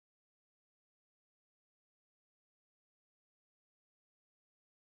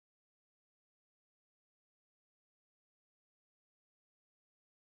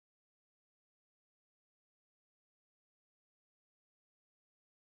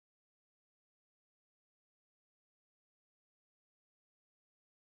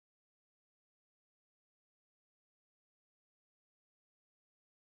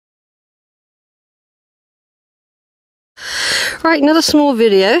Right, another small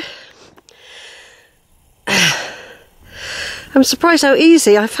video. I'm surprised how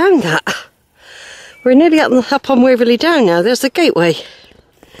easy I found that. We're nearly up on Wavering Down now. There's the gateway.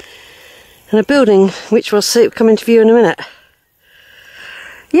 And a building which we'll see come into view in a minute.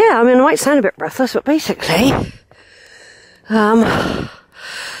 Yeah, I mean, I might sound a bit breathless, but basically, I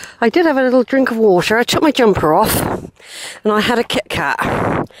did have a little drink of water. I took my jumper off and I had a Kit Kat.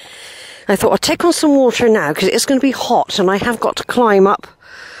 I thought I'd take on some water now because it's going to be hot and I have got to climb up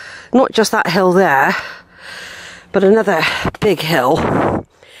not just that hill there, but another big hill.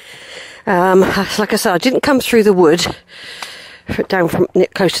 Like I said, I didn't come through the wood down from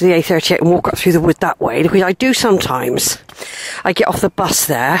close to the A38 and walk up through the wood that way, which I do sometimes. I get off the bus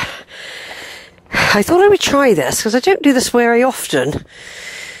there. I thought I would try this because I don't do this very often.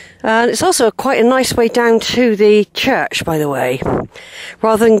 And it's also quite a nice way down to the church, by the way.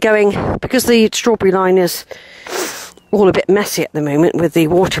 Rather than going, because the strawberry line is all a bit messy at the moment with the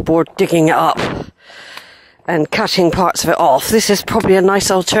waterboard digging it up and cutting parts of it off, this is probably a nice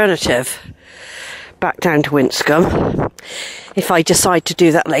alternative back down to Winscombe, if I decide to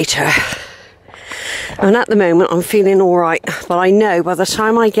do that later. And at the moment I'm feeling alright, but I know by the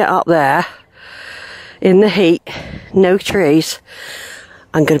time I get up there, in the heat, no trees,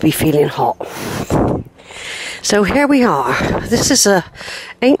 I'm going to be feeling hot. So here we are. This is a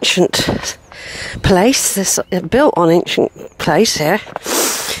ancient place. This built on ancient place here.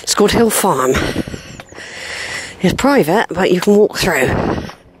 It's called Hill Farm. It's private, but you can walk through.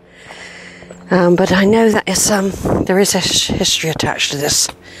 But I know that it's, there is history attached to this.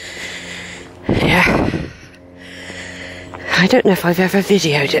 Yeah. I don't know if I've ever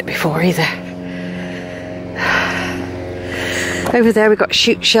videoed it before either. Over there we've got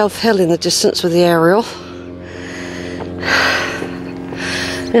Shoot Shelf Hill in the distance with the aerial.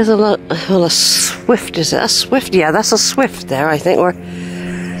 There's a swift, is it? A swift? Yeah, that's a swift there, I think. Or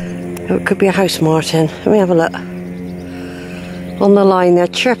it could be a house martin. Let me have a look. On the line there,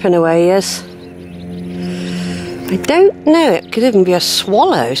 chirping away, yes. I don't know, it could even be a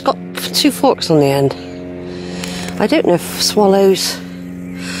swallow. It's got two forks on the end. I don't know if swallows...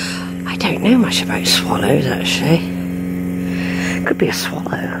 I don't know much about swallows, actually. Could be a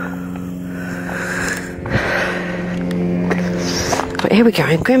swallow. But here we go,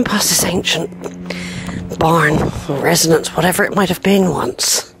 I'm going past this ancient barn or residence, whatever it might have been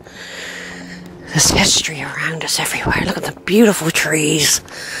once. There's history around us everywhere. Look at the beautiful trees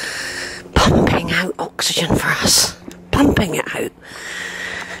pumping out oxygen for us. Pumping it out.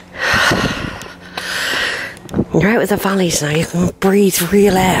 You're out of the valleys now, you can breathe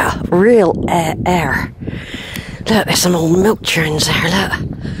real air. Real air. Look, there's some old milk churns there, look.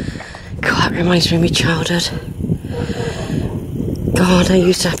 God, that reminds me of my childhood. God, I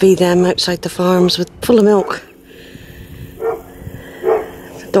used to be them outside the farms with full of milk.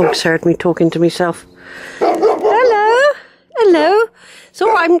 The dog's heard me talking to myself. Hello, hello. It's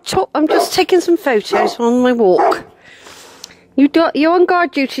alright, I'm just taking some photos on my walk. You're on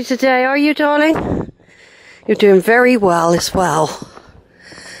guard duty today, are you, darling? You're doing very well as well.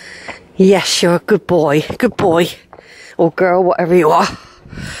 Yes, you're a good boy. Good boy. Or girl, whatever you are.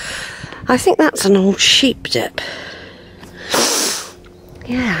 I think that's an old sheep dip.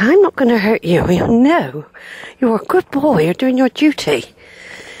 Yeah, I'm not going to hurt you. No. You're a good boy. You're doing your duty.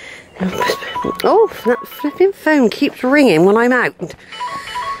 Oh, that flipping phone keeps ringing when I'm out.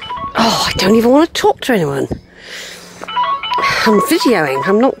 Oh, I don't even want to talk to anyone. I'm videoing.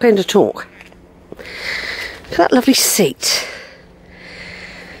 I'm not going to talk. Look at that lovely seat.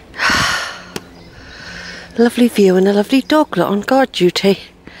 Lovely view and a lovely dog on guard duty.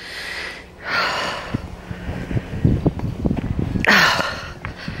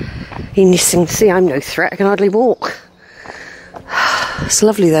 You can see I'm no threat, I can hardly walk. It's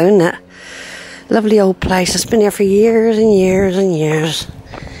lovely though, isn't it? Lovely old place, it's been here for years and years and years.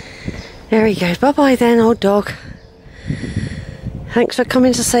 There he goes, bye bye then, old dog. Thanks for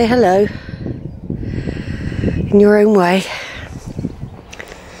coming to say hello. In your own way.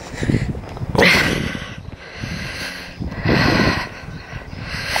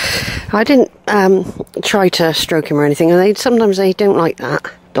 I didn't try to stroke him or anything, and sometimes they don't like that,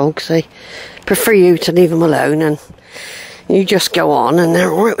 dogs. They prefer you to leave them alone, and you just go on, and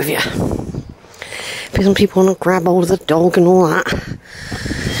they're alright with you. Some people want to grab hold of the dog and all that.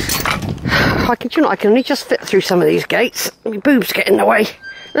 I can only just fit through some of these gates. My boobs get in the way.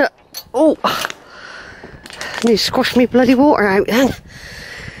 Look. Oh, I need to squash me bloody water out then.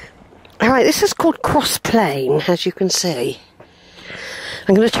 Alright, this is called Cross Plain, as you can see.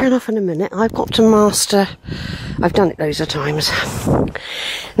 I'm going to turn off in a minute. I've got to master. I've done it loads of times.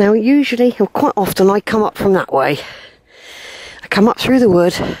 Now, usually, or quite often, I come up from that way. come up through the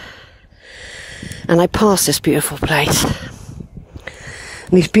wood and I pass this beautiful place.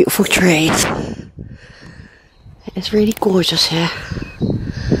 And these beautiful trees. It's really gorgeous here.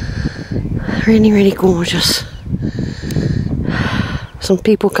 Really, really gorgeous. Some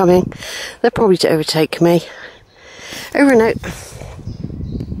people coming. They're probably to overtake me. Over and out.